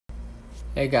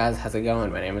Hey guys, how's it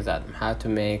going? My name is Adam. How to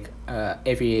make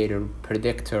Aviator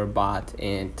Predictor bot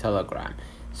in Telegram.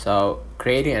 So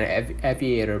creating an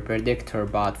Aviator Predictor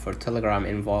bot for Telegram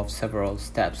involves several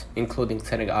steps, including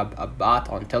setting up a bot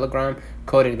on Telegram,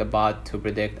 coding the bot to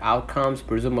predict outcomes,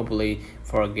 presumably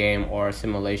for a game or a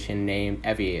simulation named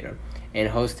Aviator, and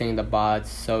hosting the bot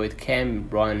so it can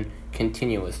run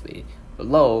continuously.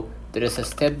 Below, there is a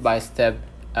step-by-step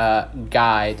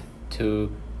guide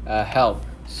to help.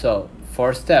 So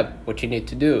first step, what you need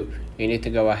to do, you need to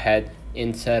go ahead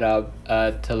and set up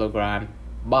a Telegram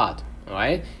bot. All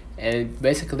right, and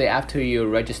basically after you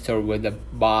register with the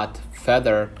bot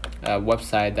Feather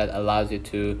website that allows you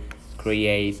to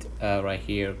create right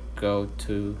here, go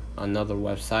to another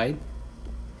website,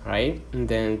 right, and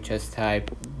then just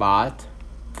type bot,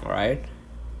 all right,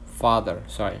 father,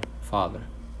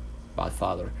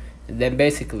 and then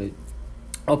basically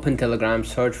open Telegram,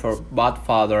 search for bot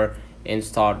father, and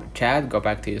start chat. Go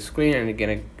back to your screen and you're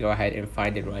gonna go ahead and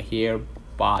find it right here,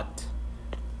 bot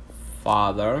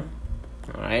father.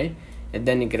 All right, and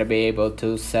then you're gonna be able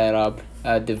to set up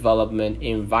a development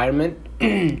environment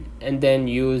and then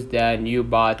use the new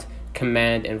bot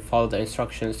command and follow the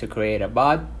instructions to create a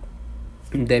bot.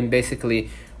 And then basically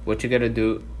what you're gonna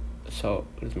do, so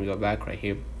let me go back right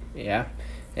here, yeah,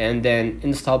 and then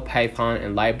install Python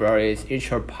and libraries,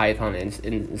 ensure Python is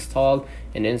installed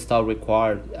and install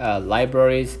required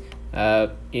libraries,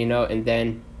 and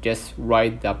then just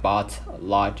write the bot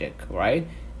logic, right?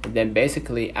 And then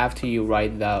basically after you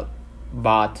write the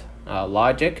bot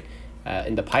logic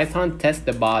in the Python, test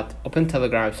the bot, open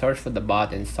Telegram, search for the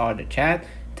bot and start the chat.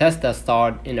 Test the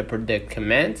start in a predict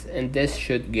command, and this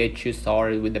should get you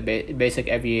started with the basic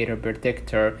Aviator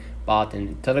Predictor bot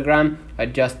in Telegram.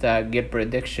 Adjust the get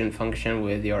prediction function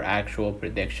with your actual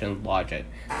prediction logic.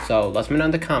 So let me know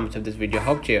in the comments of this video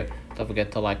helped you. Don't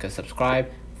forget to like and subscribe.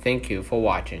 Thank you for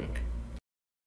watching.